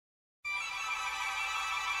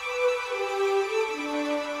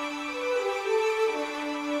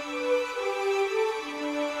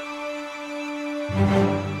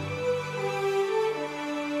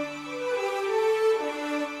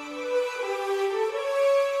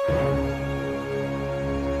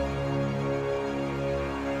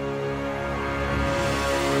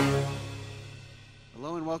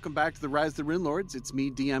Welcome back to the Rise of the Rune Lords. It's me,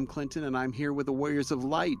 DM Clinton, and I'm here with the Warriors of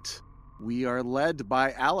Light. We are led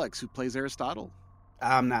by Alex, who plays Aristotle.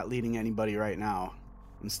 I'm not leading anybody right now.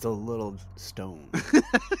 I'm still a little stoned.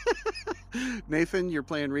 Nathan, you're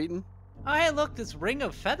playing Reeton? Oh, hey, look, this ring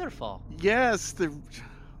of Featherfall. Yes, oh,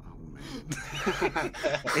 man.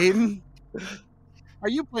 Aiden, are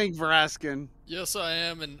you playing Veraskin? Yes, I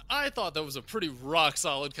am, and I thought that was a pretty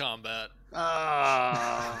rock-solid combat.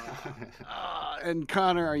 And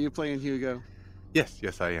Connor, are you playing Hugo?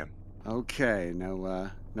 Yes, I am. Okay,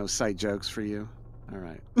 no sight jokes for you. All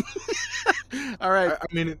right. All right. I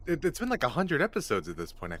mean, it's been like 100 episodes at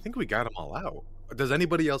this point. I think we got them all out. Does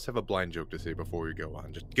anybody else have a blind joke to say before we go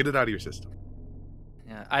on? Just get it out of your system.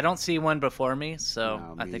 Yeah, I don't see one before me, so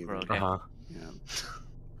No, I think we're okay. Yeah,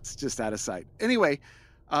 it's just out of sight. Anyway,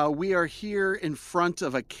 we are here in front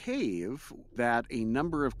of a cave that a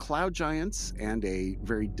number of cloud giants and a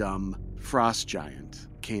very dumb frost giant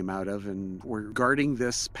came out of, and we're guarding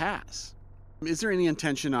this pass. Is there any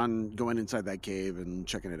intention on going inside that cave and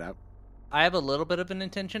checking it out? I have a little bit of an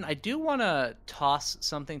intention. I do want to toss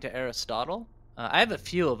something to Aristotle. I have a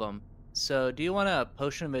few of them. So do you want a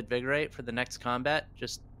potion of invigorate for the next combat,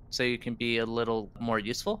 just so you can be a little more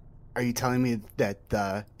useful? Are you telling me that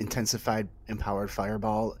the intensified empowered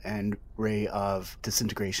fireball and ray of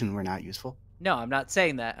disintegration were not useful? No, I'm not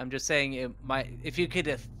saying that. I'm just saying it might. If you get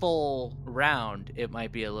a full round, it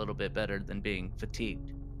might be a little bit better than being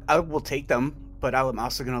fatigued. I will take them, but I'm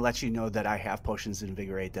also going to let you know that I have potions of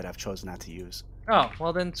invigorate that I've chosen not to use. Oh,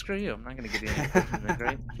 well then screw you. I'm not going to give you any potions of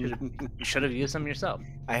invigorate. You should have used them yourself.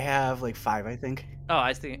 I have like 5, I think. Oh,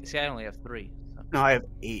 I only have 3. So. No, I have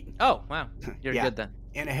 8. Oh, wow. You're Yeah. good then.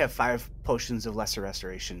 And I have 5 potions of lesser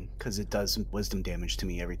restoration, because it does wisdom damage to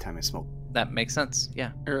me every time I smoke. That makes sense,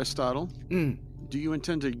 yeah. Aristotle, do you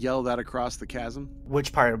intend to yell that across the chasm?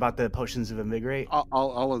 Which part about the potions of invigorate?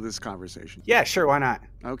 All of this conversation. Yeah, sure, why not?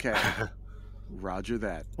 Okay. Roger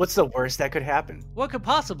that. What's the worst that could happen? What could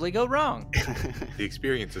possibly go wrong? The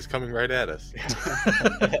experience is coming right at us.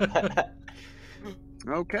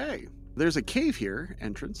 Okay. There's a cave here,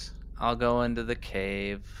 entrance. I'll go into the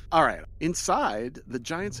cave. All right. Inside, the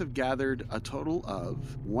giants have gathered a total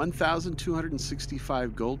of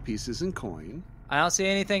 1,265 gold pieces in coin. I don't see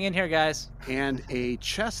anything in here, guys. And a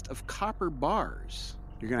chest of copper bars.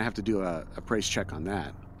 You're going to have to do a praise check on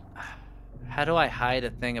that. How do I hide a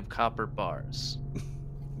thing of copper bars?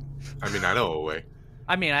 I mean, I know a way.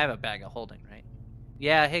 I mean, I have a bag of holding, right?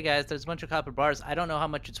 Yeah, hey guys, there's a bunch of copper bars. I don't know how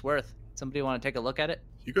much it's worth. Somebody want to take a look at it?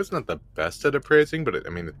 Hugo's not the best at appraising, but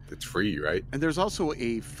it's free, right? And there's also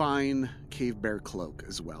a fine cave bear cloak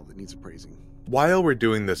as well that needs appraising. While we're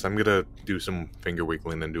doing this, I'm going to do some finger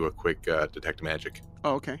wiggling and do a quick detect magic.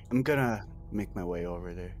 Oh, okay. I'm going to make my way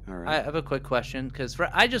over there. All I right. have a quick question, because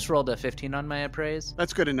I just rolled a 15 on my appraise.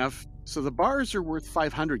 That's good enough. So the bars are worth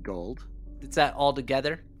 500 gold. Is that all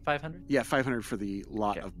together 500? Yeah, 500 for the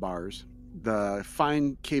lot of bars. The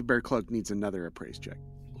fine cave bear cloak needs another appraise check.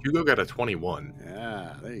 Hugo got a 21.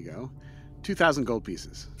 Yeah, there you go. 2,000 gold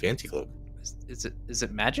pieces. Fancy cloak. Is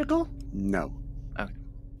it magical? No. Okay.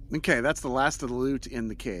 Okay, that's the last of the loot in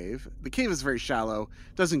the cave. The cave is very shallow.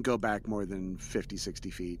 Doesn't go back more than 50, 60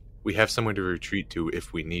 feet. We have somewhere to retreat to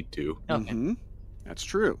if we need to. Okay. Mm-hmm. That's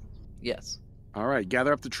true. Yes. All right,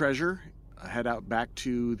 gather up the treasure. Head out back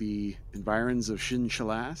to the environs of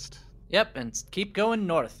Xin-Shalast. Yep, and keep going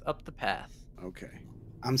north up the path. Okay.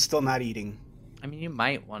 I'm still not eating. I mean, you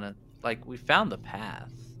might want to, we found the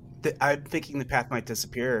path. I'm thinking the path might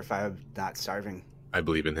disappear if I'm not starving. I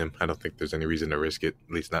believe in him. I don't think there's any reason to risk it,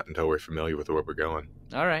 at least not until we're familiar with where we're going.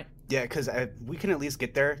 All right. Yeah, because we can at least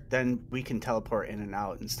get there, then we can teleport in and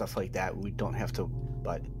out and stuff like that. We don't have to,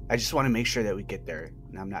 but I just want to make sure that we get there,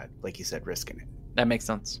 and I'm not, like you said, risking it. That makes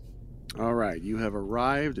sense. All right, you have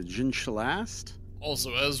arrived at Xin-Shalast.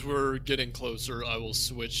 Also, as we're getting closer, I will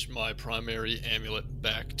switch my primary amulet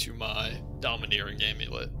back to my domineering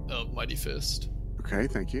amulet of Mighty Fist. Okay,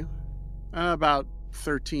 thank you. About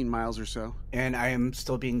 13 miles or so. And I am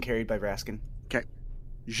still being carried by Raskin. Okay.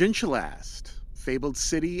 Xin-Shalast, fabled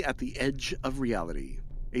city at the edge of reality.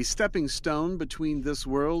 A stepping stone between this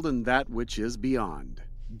world and that which is beyond.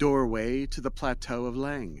 Doorway to the plateau of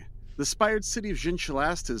Lang. The spired city of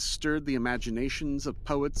Xin-Shalast has stirred the imaginations of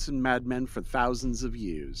poets and madmen for thousands of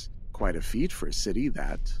years. Quite a feat for a city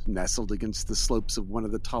that, nestled against the slopes of one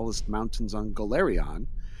of the tallest mountains on Golarion,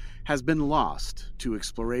 has been lost to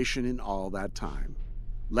exploration in all that time.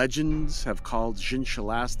 Legends have called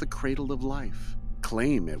Xin-Shalast the cradle of life,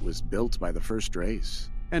 claim it was built by the first race,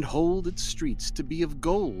 and hold its streets to be of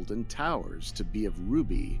gold and towers to be of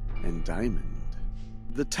ruby and diamond.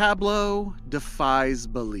 The tableau defies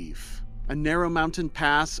belief. A narrow mountain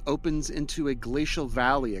pass opens into a glacial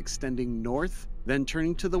valley extending north, then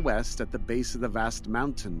turning to the west at the base of the vast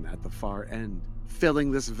mountain at the far end.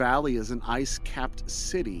 Filling this valley is an ice-capped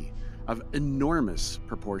city of enormous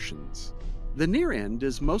proportions. The near end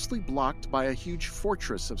is mostly blocked by a huge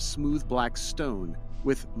fortress of smooth black stone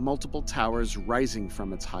with multiple towers rising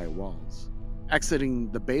from its high walls.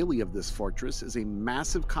 Exiting the bailey of this fortress is a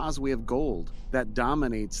massive causeway of gold that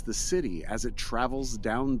dominates the city as it travels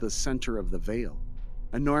down the center of the vale.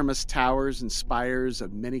 Enormous towers and spires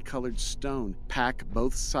of many-colored stone pack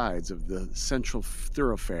both sides of the central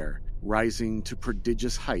thoroughfare, rising to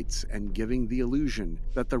prodigious heights and giving the illusion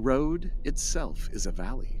that the road itself is a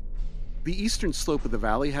valley. The eastern slope of the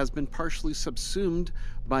valley has been partially subsumed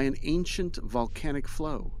by an ancient volcanic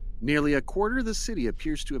flow. Nearly a quarter of the city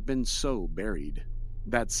appears to have been so buried.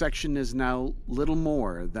 That section is now little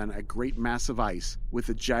more than a great mass of ice, with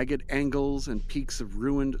the jagged angles and peaks of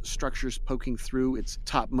ruined structures poking through its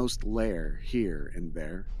topmost layer here and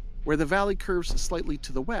there. Where the valley curves slightly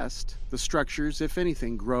to the west, the structures, if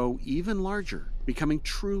anything, grow even larger, becoming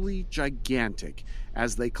truly gigantic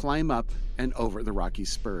as they climb up and over the rocky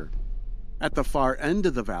spur. At the far end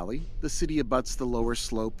of the valley, the city abuts the lower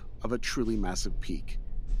slope of a truly massive peak.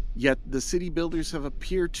 Yet the city builders have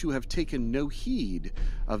appeared to have taken no heed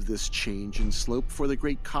of this change in slope, for the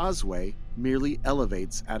great causeway merely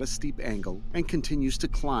elevates at a steep angle and continues to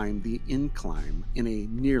climb the incline in a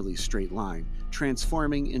nearly straight line,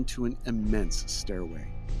 transforming into an immense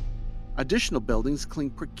stairway. Additional buildings cling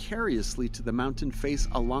precariously to the mountain face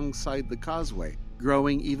alongside the causeway,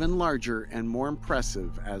 growing even larger and more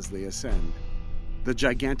impressive as they ascend. The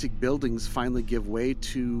gigantic buildings finally give way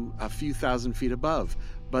to a few thousand feet above,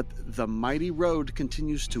 but the mighty road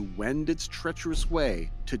continues to wend its treacherous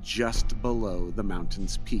way to just below the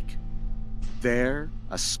mountain's peak. There,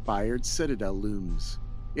 a spired citadel looms,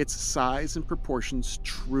 its size and proportions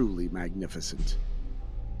truly magnificent.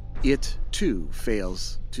 It, too,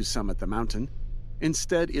 fails to summit the mountain.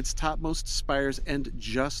 Instead, its topmost spires end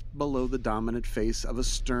just below the dominant face of a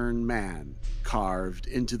stern man, carved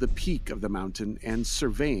into the peak of the mountain and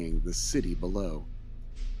surveying the city below.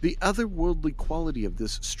 The otherworldly quality of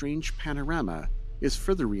this strange panorama is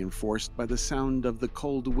further reinforced by the sound of the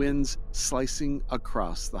cold winds slicing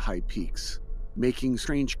across the high peaks, making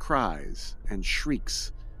strange cries and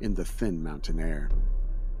shrieks in the thin mountain air.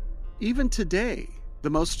 Even today, the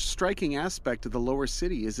most striking aspect of the lower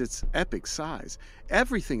city is its epic size.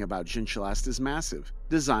 Everything about Xin-Shalast is massive,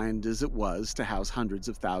 designed as it was to house hundreds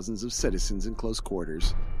of thousands of citizens in close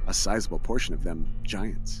quarters, a sizable portion of them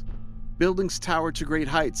giants. Buildings tower to great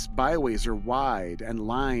heights, byways are wide and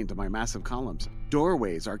lined by massive columns.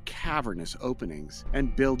 Doorways are cavernous openings,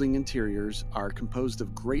 and building interiors are composed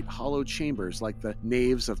of great hollow chambers like the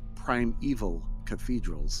naves of primeval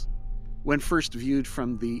cathedrals. When first viewed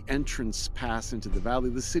from the entrance pass into the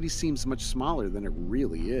valley, the city seems much smaller than it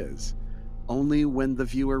really is. Only when the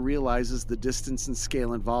viewer realizes the distance and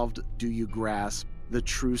scale involved do you grasp the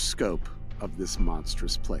true scope of this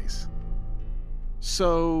monstrous place.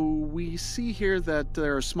 So we see here that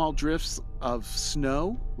there are small drifts of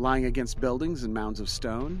snow lying against buildings and mounds of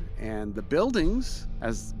stone, and the buildings,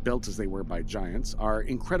 as built as they were by giants, are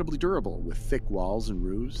incredibly durable with thick walls and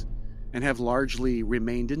roofs, and have largely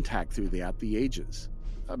remained intact throughout the ages.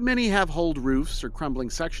 Many have holed roofs or crumbling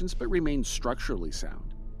sections, but remain structurally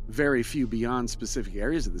sound. Very few beyond specific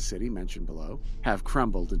areas of the city, mentioned below, have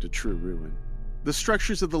crumbled into true ruin. The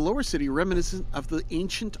structures of the lower city are reminiscent of the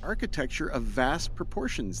ancient architecture of vast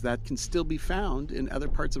proportions that can still be found in other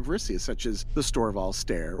parts of Rissia, such as the Storval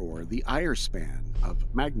Stair or the Eierspan of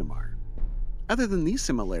Magnamar. Other than these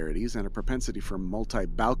similarities and a propensity for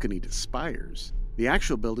multi-balconied spires, the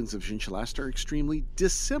actual buildings of Xin-Shalast are extremely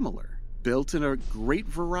dissimilar, built in a great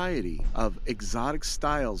variety of exotic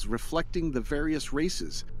styles reflecting the various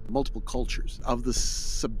races, multiple cultures of the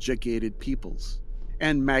subjugated peoples,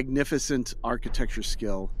 and magnificent architecture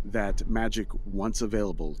skill that magic once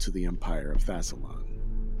available to the Empire of Thassalon.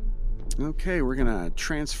 Okay, we're going to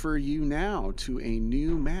transfer you now to a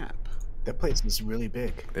new map. That place is really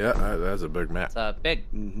big. Yeah, that's a big map. It's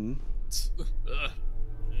big. Mm-hmm.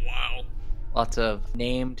 Wow. Lots of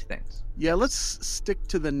named things. Yeah, let's stick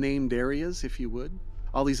to the named areas, if you would.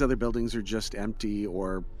 All these other buildings are just empty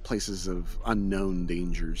or places of unknown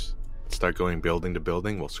dangers. Start going building to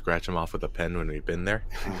building. We'll scratch them off with a pen when we've been there.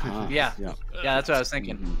 Uh-huh. Yeah, that's what I was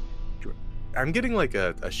thinking. Mm-hmm. I'm getting like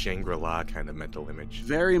a Shangri-La kind of mental image.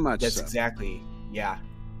 Very much That's so. exactly, yeah.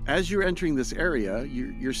 As you're entering this area,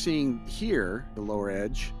 you're seeing here, the lower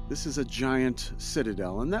edge, this is a giant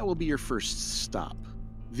citadel, and that will be your first stop.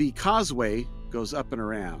 The causeway goes up and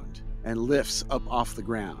around and lifts up off the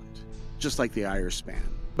ground, just like the Iron Span,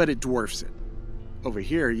 but it dwarfs it. Over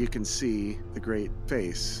here, you can see the great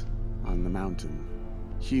face on the mountain.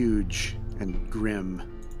 Huge and grim.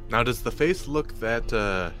 Now, does the face look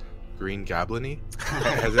that green goblin-y?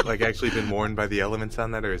 Has it like actually been worn by the elements on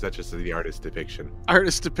that, or is that just the artist's depiction?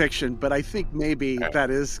 Artist depiction, but I think maybe that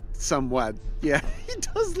is somewhat. Yeah, he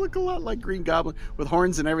does look a lot like Green Goblin with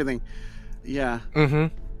horns and everything. Yeah.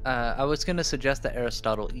 Mm-hmm. I was going to suggest that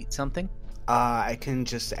Aristotle eat something. I can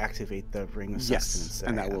just activate the ring of sustenance. Yes,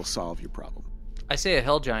 and that will solve your problem. I say a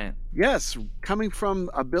hill giant. Yes, coming from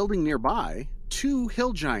a building nearby, 2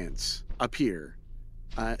 hill giants appear,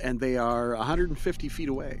 and they are 150 feet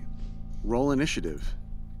away. Roll initiative.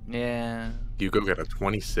 Yeah. Hugo got a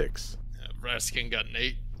 26. Raskin got an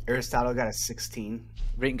 8. Aristotle got a 16.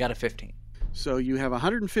 Reeton got a 15. So you have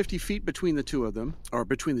 150 feet between the two of them, or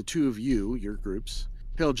between the two of you, your groups.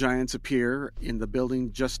 Hill giants appear in the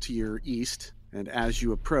building just to your east, and as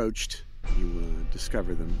you approached, you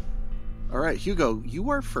discover them. All right, Hugo,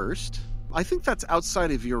 you are first. I think that's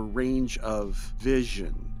outside of your range of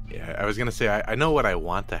vision. Yeah, I was going to say, I know what I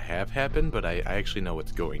want to have happen, but I actually know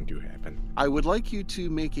what's going to happen. I would like you to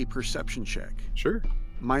make a perception check. Sure.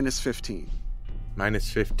 Minus 15.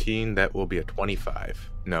 Minus 15, that will be a 25.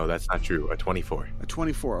 No, that's not true. A 24. A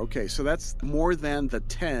 24, okay. So that's more than the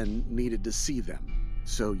 10 needed to see them.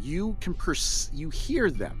 So you can you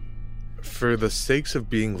hear them. For the sakes of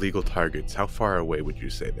being legal targets, how far away would you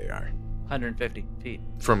say they are? 150 feet.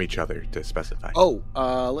 From each other, to specify. Oh,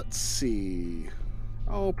 let's see.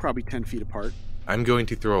 Oh, probably 10 feet apart. I'm going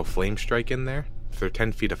to throw a flame strike in there. If they're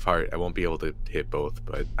 10 feet apart, I won't be able to hit both,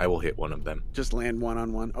 but I will hit one of them. Just land one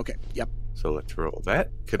on one. Okay, yep. So let's roll that.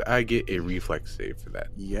 Could I get a reflex save for that?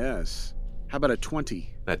 Yes. How about a 20?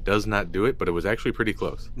 That does not do it, but it was actually pretty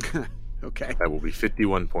close. Okay. That will be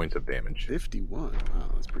 51 points of damage. 51. Wow,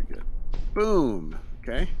 that's pretty good. Boom.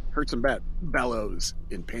 Okay. Hurts and bellows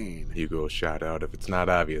in pain. Hugo shot out. If it's not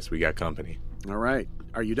obvious, we got company. All right.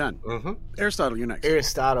 Are you done? Mm-hmm. Aristotle, you're next.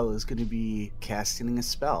 Aristotle is going to be casting a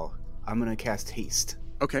spell. I'm going to cast haste.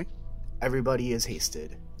 Okay. Everybody is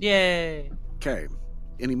hasted. Yay! Okay.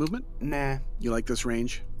 Any movement? Nah. You like this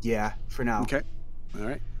range? Yeah, for now. Okay. All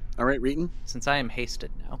right. All right, Reeton. Since I am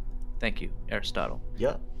hasted now, thank you, Aristotle.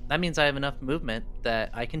 Yep. That means I have enough movement that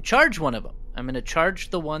I can charge one of them. I'm going to charge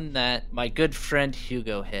the one that my good friend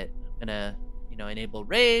Hugo hit. I'm going to, enable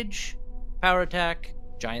Rage, Power Attack,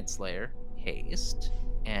 Giant Slayer, Haste,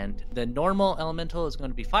 and the normal elemental is going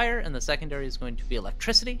to be Fire, and the secondary is going to be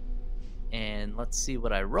Electricity. And let's see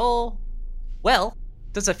what I roll. Well,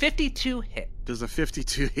 does a 52 hit? Does a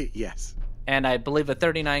 52 hit? Yes. And I believe a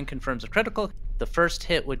 39 confirms a critical. The first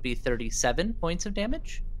hit would be 37 points of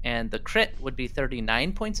damage, and the crit would be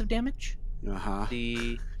 39 points of damage. Uh-huh.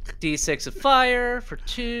 The D6 of fire for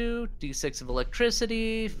 2, D6 of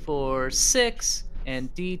electricity for 6,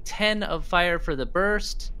 and D10 of fire for the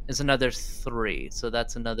burst is another 3. So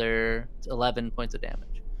that's another 11 points of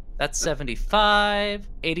damage. That's 75,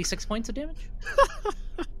 86 points of damage?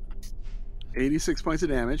 86 points of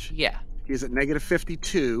damage. Yeah. He's at negative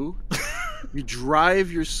 52. You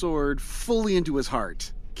drive your sword fully into his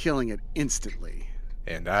heart, killing it instantly.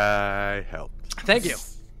 And I helped. Thank you.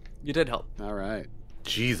 You did help. All right.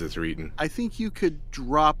 Jesus, Reeton. I think you could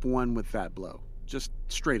drop one with that blow. Just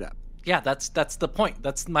straight up. Yeah, that's the point.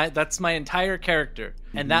 That's my entire character.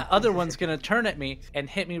 And that other one's going to turn at me and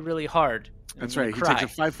hit me really hard. That's right. He takes a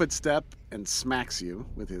 5-foot step and smacks you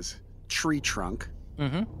with his tree trunk.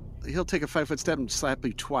 Mm-hmm. He'll take a 5-foot step and slap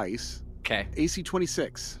you twice. Okay. AC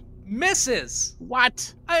 26. Misses!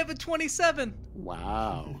 What? I have a 27.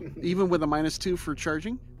 Wow. Even with a -2 for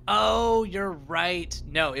charging? Oh, you're right.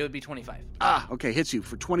 No, it would be 25. Ah, okay. Hits you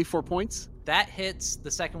for 24 points. That hits.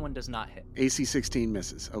 The second one does not hit. AC 16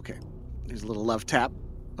 misses. Okay. There's a little love tap.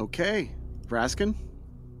 Okay. Vraskin?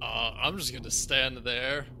 I'm just gonna stand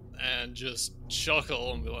there and just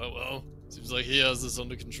chuckle and be like, well, seems like he has this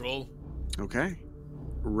under control. Okay.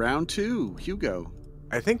 Round 2. Hugo.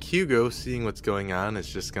 I think Hugo, seeing what's going on,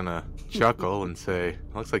 is just gonna chuckle and say,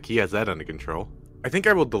 looks like he has that under control. I think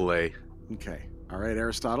I will delay. Okay. All right,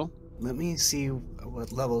 Aristotle. Let me see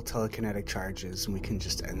what level telekinetic charge is, and we can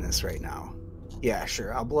just end this right now. Yeah,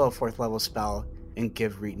 sure. I'll blow a 4th level spell and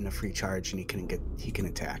give Reeton a free charge, and he can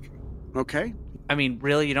attack. Okay. I mean,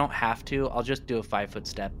 really, you don't have to. I'll just do a 5-foot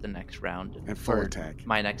step the next round. And full for attack.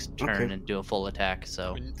 My next turn Okay. and do a full attack, I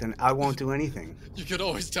so... mean, Then I won't do anything. you could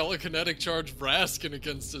always telekinetic charge Vraskin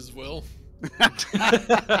against his will.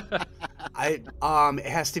 It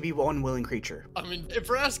has to be one willing creature. I mean, if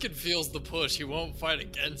Vraskin feels the push, he won't fight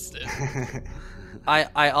against it.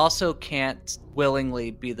 I also can't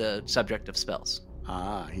willingly be the subject of spells,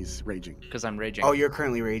 Ah, he's raging. because I'm raging. Oh, you're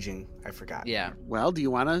currently raging. I forgot. Yeah. Well, do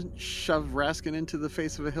you want to shove Raskin into the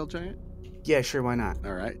face of a hill giant? Yeah, sure, why not?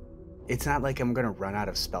 All right. It's not like I'm gonna run out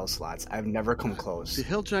of spell slots. I've never come close. The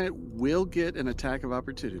hill giant will get an attack of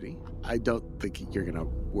opportunity. I don't think you're going to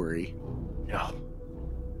worry. No.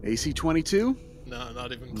 AC 22? No,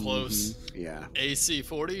 not even close. Yeah. AC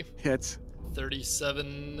 40, Hits.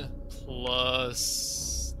 37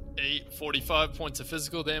 plus 8, 45 points of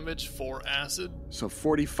physical damage, 4 acid. So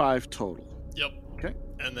 45 total. Yep. Okay.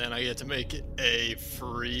 And then I get to make a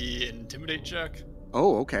free intimidate check.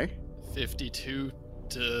 Oh, okay. 52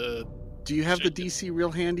 to Do you have the Shake it. DC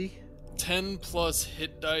real handy? 10 plus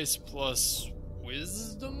hit dice plus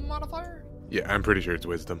wisdom modifier? Yeah, I'm pretty sure it's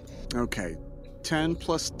wisdom. Okay. 10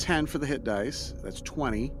 plus 10 for the hit dice. That's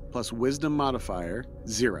 20. Plus wisdom modifier,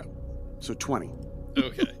 0. So 20.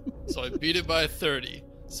 Okay. So I beat it by 30.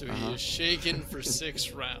 So he Uh-huh. is shaken for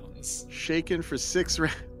 6 rounds. Shaken for 6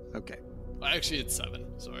 rounds. Okay. Actually, it's 7.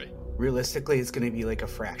 Sorry. Realistically, it's gonna be like a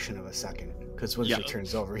fraction of a second. Because when Yeah. she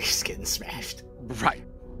turns over, he's getting smashed. Right.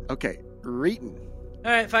 Okay. Reeton.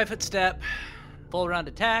 All right, 5-foot step, full round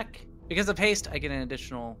attack. Because of haste, I get an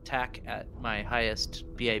additional attack at my highest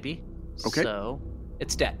BAB. Okay. So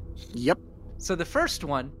it's dead. Yep. So the first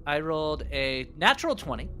one, I rolled a natural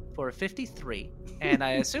 20 for a 53, and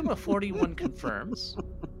I assume a 41 confirms.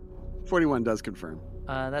 41 does confirm.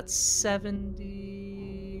 That's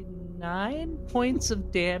 79 points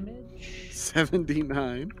of damage.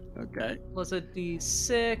 79. Okay. Plus a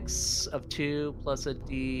d6 of 2, plus a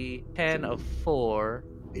d10 of 4.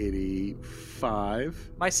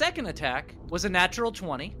 85. My second attack was a natural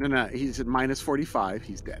 20, No, he's at minus 45.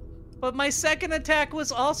 He's dead. but my second attack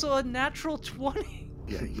was also a natural 20.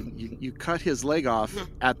 Yeah, you cut his leg off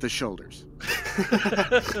at the shoulders.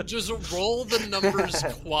 Just roll the numbers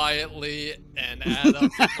quietly and add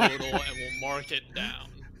up the total, and we'll mark it down.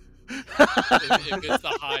 If it's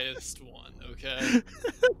the highest one, okay?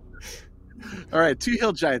 All right, 2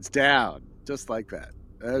 hill giants down. Just like that.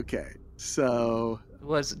 Okay. So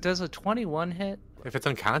Does a 21 hit? If it's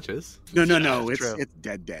unconscious. No. Yeah, It's true.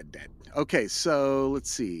 dead. Okay, so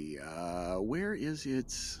let's see. Where is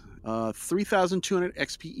it? 3,200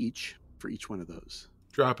 XP each for each one of those.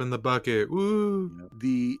 Drop in the bucket. Woo!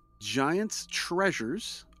 The giant's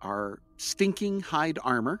treasures are stinking hide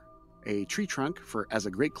armor, a tree trunk as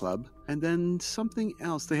a great club, and then something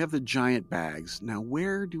else. They have the giant bags. Now,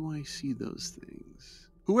 where do I see those things?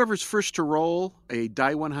 Whoever's first to roll a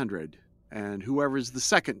die 100, and whoever's the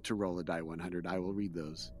second to roll a die 100, I will read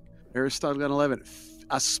those. Aristotle got 11.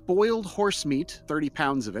 A spoiled horse meat, 30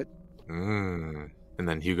 pounds of it. And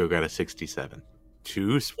then Hugo got a 67.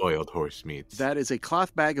 2 spoiled horse meats. That is a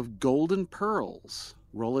cloth bag of golden pearls.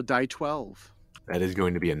 Roll a die 12. That is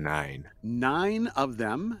going to be a 9. 9 of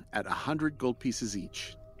them at 100 gold pieces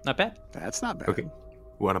each. Not bad. That's not bad. Okay.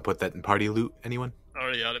 Want to put that in party loot, anyone?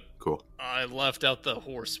 Already got it. Cool. I left out the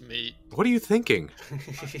horse meat. What are you thinking?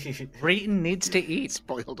 Reeton needs to eat.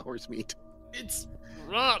 Spoiled horse meat. It's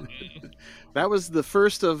rotten. That was the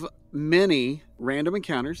first of many random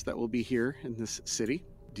encounters that will be here in this city.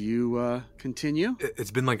 Do you continue?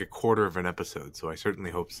 It's been like a quarter of an episode, so I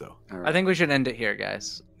certainly hope so. All I right. think we should end it here,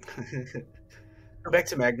 guys. Go back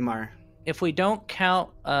to Magnamar. If we don't count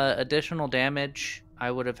additional damage,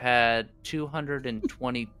 I would have had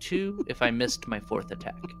 222 if I missed my 4th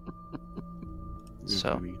attack.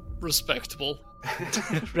 So, Respectable.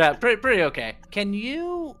 yeah, pretty okay. Can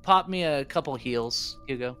you pop me a couple heals,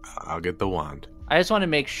 Hugo? I'll get the wand. I just want to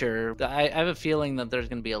make sure. I have a feeling that there's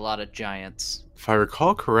going to be a lot of giants. If I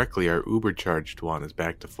recall correctly, our Uber charged one is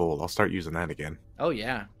back to full. I'll start using that again. Oh,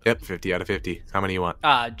 yeah. Yep, 50 out of 50. How many you want?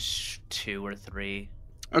 2 or 3.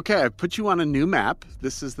 Okay, I put you on a new map.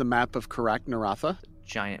 This is the map of Karak Naratha.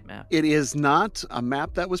 Giant map. It is not a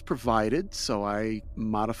map that was provided, so I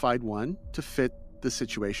modified one to fit the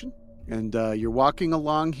situation. And you're walking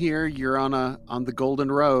along here. You're on the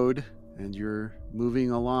Golden Road, and you're moving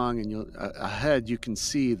along. And ahead you can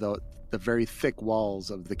see the very thick walls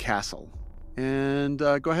of the castle. And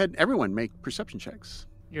go ahead, everyone, make perception checks.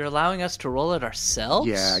 You're allowing us to roll it ourselves?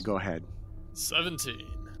 Yeah, go ahead. 17.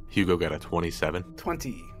 Hugo got a 27.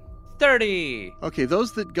 20. 30. Okay,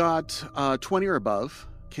 those that got 20 or above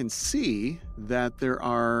can see that there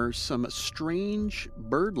are some strange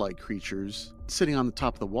bird-like creatures sitting on the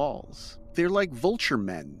top of the walls. They're like vulture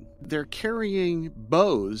men. They're carrying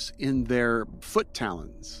bows in their foot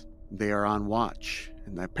talons. They are on watch,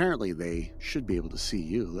 and apparently they should be able to see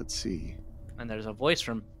you. Let's see. And there's a voice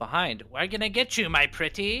from behind. We're gonna get you, my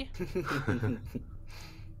pretty.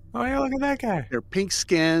 Oh, yeah, look at that guy. They're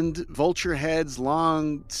pink-skinned, vulture heads,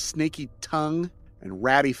 long, snaky tongue, and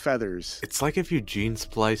ratty feathers. It's like if you gene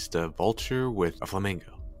spliced a vulture with a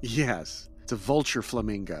flamingo. Yes, it's a vulture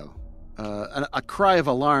flamingo. A cry of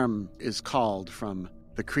alarm is called from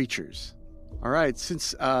the creatures. All right,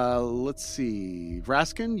 since, let's see,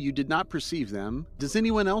 Raskin, you did not perceive them. Does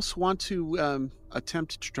anyone else want to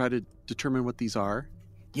attempt to try to determine what these are?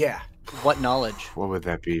 Yeah. What knowledge? What would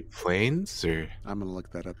that be? Planes? Or I'm going to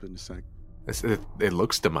look that up in a sec. it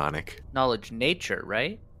looks demonic. Knowledge, nature,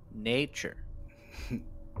 right? Nature.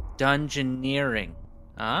 Dungeoneering.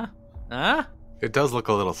 Huh? Huh? It does look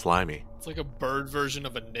a little slimy. It's like a bird version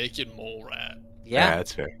of a naked mole rat. Yeah.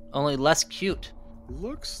 That's fair. Only less cute.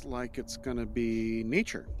 Looks like it's going to be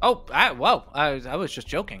nature. Oh, whoa. I was just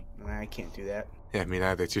joking. I can't do that. Yeah, me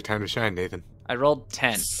neither. It's your time to shine, Nathan. I rolled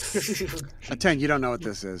 10. A 10, you don't know what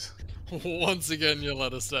this is. Once again, you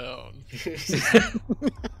let us down.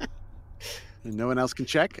 And no one else can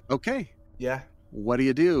check? Okay. Yeah. What do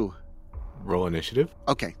you do? Roll initiative.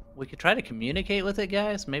 Okay. We could try to communicate with it,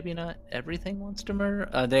 guys. Maybe not everything wants to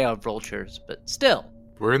murder. They are vultures, but still.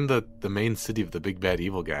 We're in the main city of the big bad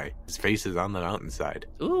evil guy. His face is on the mountainside.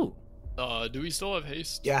 Ooh. Do we still have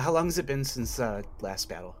haste? Yeah, how long has it been since last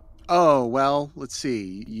battle? Oh, well, let's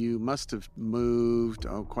see. You must have moved,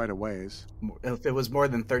 quite a ways. If it was more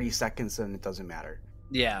than 30 seconds, then it doesn't matter.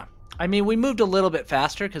 Yeah. I mean, we moved a little bit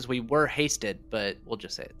faster because we were hasted, but we'll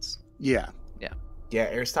just say it's... Yeah. Yeah,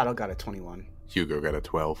 Aristotle got a 21. Hugo got a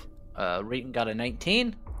 12. Reeton got a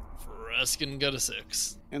 19. Raskin got a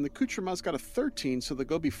 6. And the Kuchermas got a 13, so they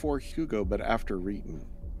go before Hugo, but after Reeton.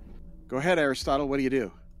 Go ahead, Aristotle. What do you do?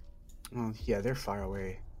 Oh, yeah, they're far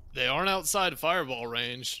away. They aren't outside fireball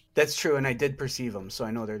range. That's true, and I did perceive them, so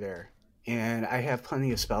I know they're there. And I have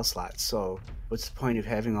plenty of spell slots, so what's the point of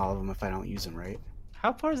having all of them if I don't use them, right?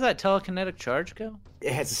 How far does that telekinetic charge go?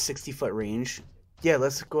 It has a 60-foot range. Yeah,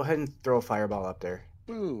 let's go ahead and throw a fireball up there.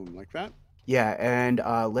 Boom, like that. Yeah, and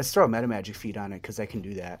let's throw a metamagic feat on it, because I can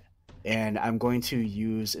do that. And I'm going to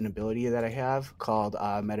use an ability that I have called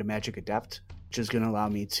Metamagic Adept, which is going to allow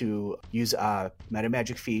me to use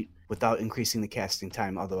Metamagic feat without increasing the casting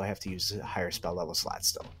time, although I have to use a higher spell level slot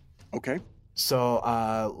still. Okay.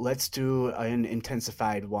 So let's do an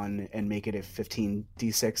intensified one and make it a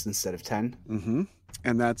 15d6 instead of 10. Mm-hmm.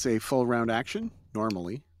 And that's a full round action,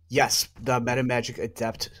 normally. Yes, the Metamagic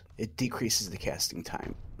Adept, it decreases the casting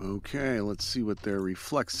time. Okay, let's see what their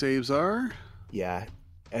reflex saves are. Yeah,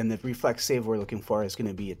 and the reflex save we're looking for is going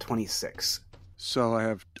to be a 26. So I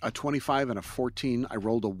have a 25 and a 14. I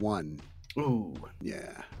rolled a 1. Ooh.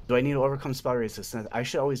 Yeah. Do I need to overcome spell resistance? I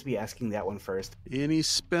should always be asking that one first. Any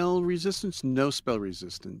spell resistance? No spell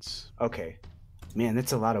resistance. Okay. Man,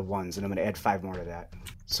 that's a lot of ones, and I'm going to add 5 more to that.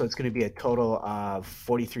 So it's going to be a total of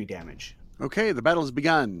 43 damage. Okay, the battle has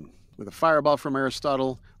begun. With a fireball from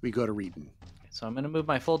Aristotle, we go to Reeton. So I'm going to move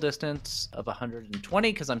my full distance of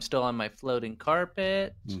 120 because I'm still on my floating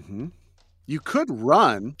carpet. Mm-hmm. You could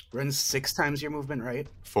run. Runs 6 times your movement, right?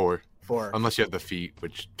 4. 4. Unless you have the feet,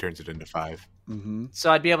 which turns it into 5. Mm-hmm.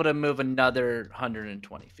 So I'd be able to move another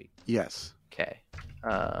 120 feet. Yes. Okay.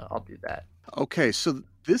 I'll do that. Okay, so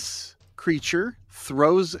this creature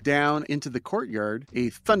throws down into the courtyard a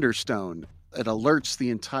thunderstone. It alerts the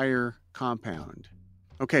entire compound.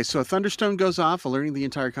 Okay, so a thunderstone goes off, alerting the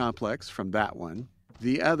entire complex from that one.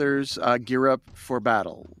 The others gear up for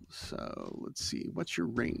battle. So let's see, what's your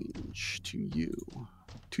range to you?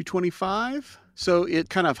 225? So it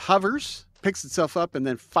kind of hovers, picks itself up, and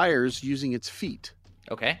then fires using its feet.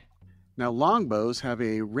 Okay. Now, longbows have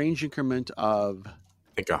a range increment of... I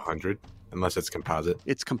think 100, unless it's composite.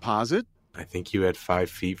 It's composite. I think you had 5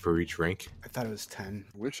 feet for each rank. I thought it was 10.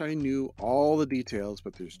 Wish I knew all the details,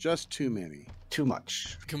 but there's just too many. Too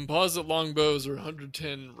much. Composite longbows are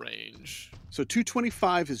 110 range. So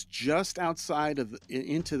 225 is just outside of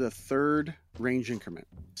into the third range increment.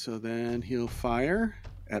 So then he'll fire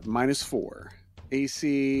at -4.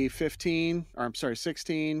 AC 15, or I'm sorry,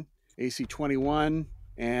 16, AC 21,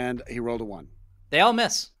 and he rolled a 1. They all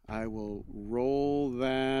miss. I will roll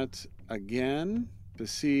that again to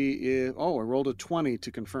see if... Oh, I rolled a 20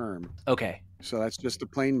 to confirm. Okay. So that's just a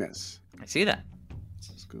plain miss. I see that.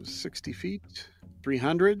 So let's go 60 feet.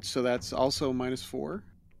 300, so that's also -4.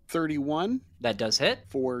 31 That does hit.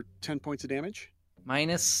 for 10 points of damage.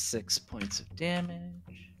 Minus 6 points of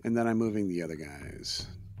damage. And then I'm moving the other guys.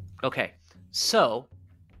 Okay, so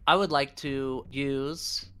I would like to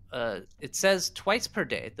use... it says twice per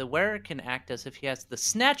day, the wearer can act as if he has the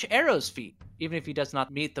Snatch Arrows feat, even if he does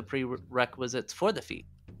not meet the prerequisites for the feat.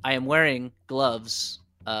 I am wearing gloves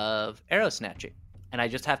of arrow snatching, and I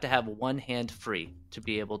just have to have one hand free to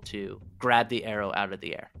be able to grab the arrow out of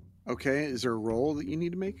the air. Okay, is there a roll that you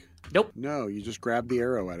need to make? Nope. No, you just grab the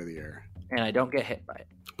arrow out of the air. And I don't get hit by it.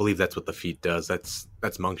 I believe that's what the feat does. That's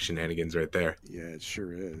monk shenanigans right there. Yeah, it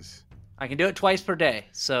sure is. I can do it twice per day,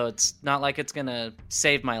 so it's not like it's going to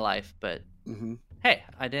save my life, but hey,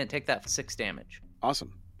 I didn't take that 6 damage.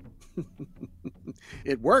 Awesome.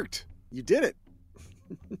 It worked. You did it.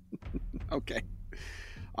 Okay.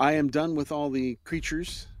 I am done with all the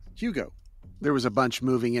creatures. Hugo. There was a bunch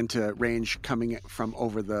moving into range coming from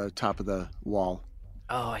over the top of the wall.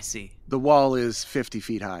 Oh, I see. The wall is 50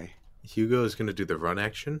 feet high. Hugo is going to do the run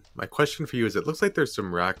action. My question for you is, it looks like there's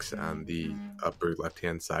some rocks on the upper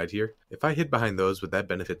left-hand side here. If I hid behind those, would that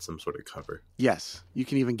benefit some sort of cover? Yes. You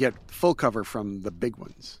can even get full cover from the big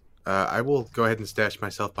ones. I will go ahead and stash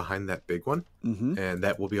myself behind that big one, Mm-hmm. and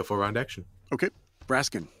that will be a full round action. Okay.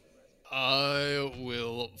 Braskin. I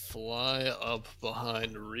will fly up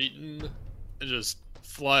behind Reeton and just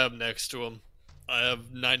fly up next to him. I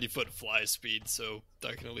have 90-foot fly speed, so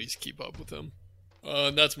I can at least keep up with him.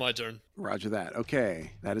 And that's my turn. Roger that.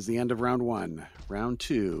 Okay. That is the end of round 1. Round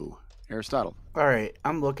 2. Aristotle. All right,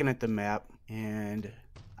 I'm looking at the map, and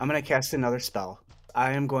I'm going to cast another spell.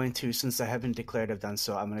 I am going to, since I haven't declared I've done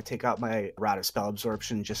so, I'm going to take out my Rod of Spell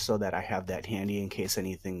Absorption just so that I have that handy in case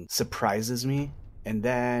anything surprises me. And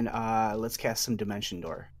then let's cast some Dimension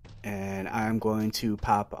Door. And I'm going to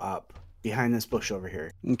pop up behind this bush over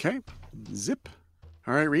here. Okay. Zip.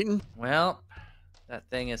 All right, Reeton. Well, that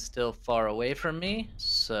thing is still far away from me,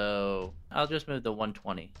 so I'll just move the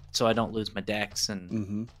 120 so I don't lose my dex.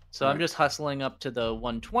 And so I'm just hustling up to the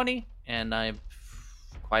 120, and I'm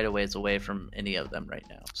quite a ways away from any of them right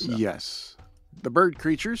now. So. Yes. The bird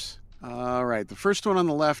creatures. All right. The first one on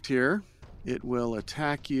the left here, it will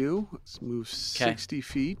attack you. Let's move 60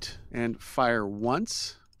 feet and fire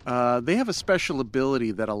once. They have a special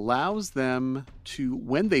ability that allows them to,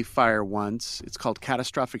 when they fire once, it's called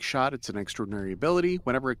Catastrophic Shot. It's an extraordinary ability.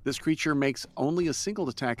 Whenever this creature makes only a single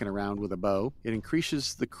attack in a round with a bow, it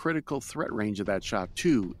increases the critical threat range of that shot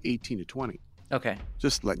to 18 to 20. Okay.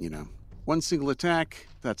 Just letting you know. One single attack,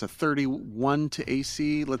 that's a 31 to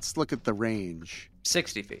AC. Let's look at the range.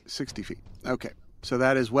 60 feet. 60 feet. Okay. So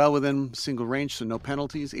that is well within single range, so no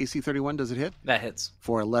penalties. AC 31, does it hit? That hits.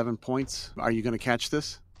 For 11 points. Are you going to catch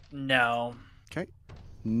this? No. Okay.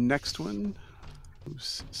 Next one.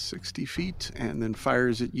 Moves 60 feet and then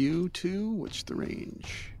fires at you too. What's the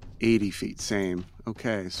range? 80 feet. Same.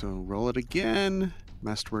 Okay, so roll it again.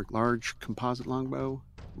 Masterwork large composite longbow.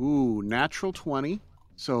 Ooh, natural 20.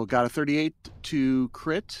 So got a 38 to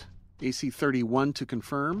crit. AC 31 to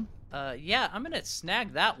confirm. Yeah, I'm gonna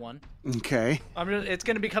snag that one. Okay. It's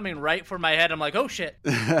gonna be coming right for my head. I'm like, oh shit.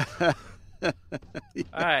 Yeah. All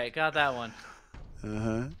right, got that one.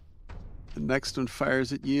 Uh-huh. The next one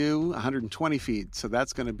fires at you 120 feet. So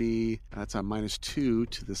that's a -2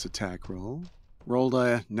 to this attack roll. Rolled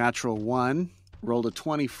a natural 1. Rolled a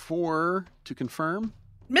 24 to confirm.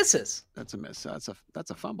 Misses. That's a miss. That's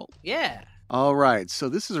a fumble. Yeah. All right. So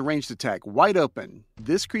this is a ranged attack. Wide open.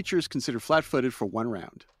 This creature is considered flat-footed for 1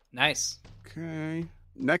 round. Nice. Okay.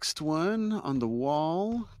 Next one on the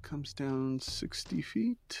wall comes down 60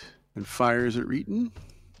 feet and fires at Reeton.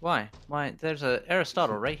 Why? There's a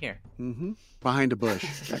Aristotle right here. Mm-hmm. Behind a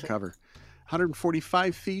bush. Got cover.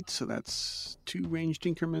 145 feet, so that's 2 ranged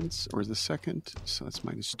increments, or the second, so that's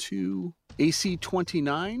 -2. AC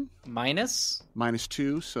 29. Minus?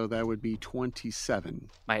 -2, so that would be 27.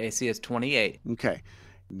 My AC is 28. Okay.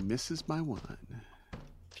 Misses by 1.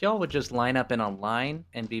 If y'all would just line up in a line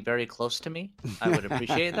and be very close to me, I would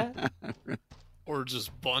appreciate that. Or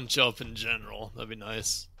just bunch up in general. That'd be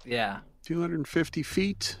nice. Yeah. 250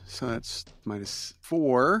 feet, so that's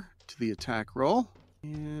 -4 to the attack roll.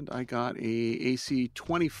 And I got a AC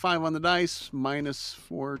 25 on the dice,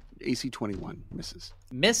 -4, AC 21.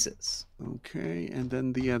 Misses. Okay, and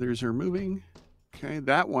then the others are moving. Okay,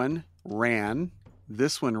 that one ran.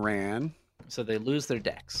 This one ran. So they lose their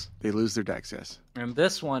dex. They lose their dex, yes. And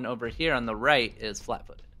this one over here on the right is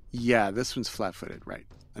flat-footed. Yeah, this one's flat-footed, right.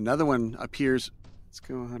 Another one appears. Let's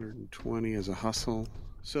go 120 as a hustle.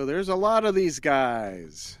 So there's a lot of these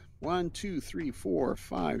guys. 1, 2, 3, 4,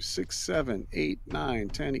 5, 6, 7, 8, 9,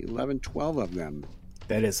 10, 11, 12 of them.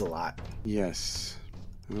 That is a lot. Yes.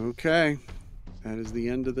 Okay. That is the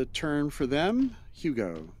end of the turn for them.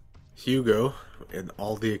 Hugo. Hugo, in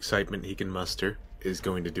all the excitement he can muster, is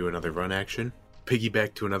going to do another run action.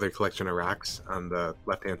 Piggyback to another collection of rocks on the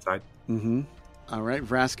left-hand side. Mm-hmm. All right,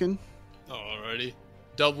 Vraskin. Alrighty.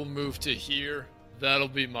 Double move to here. That'll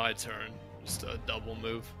be my turn. Just a double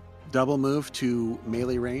move. Double move to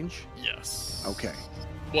melee range. Yes. Okay.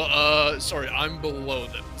 Well, sorry, I'm below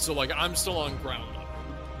them. So, like, I'm still on ground level.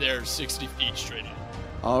 They're 60 feet straight up.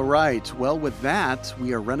 All right. Well, with that,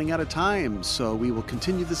 we are running out of time, so we will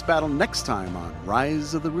continue this battle next time on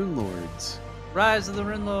Rise of the Rune Lords. Rise of the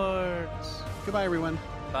Rune Lords. Goodbye, everyone.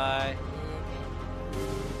 Bye.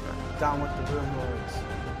 Down with the Rune Lords.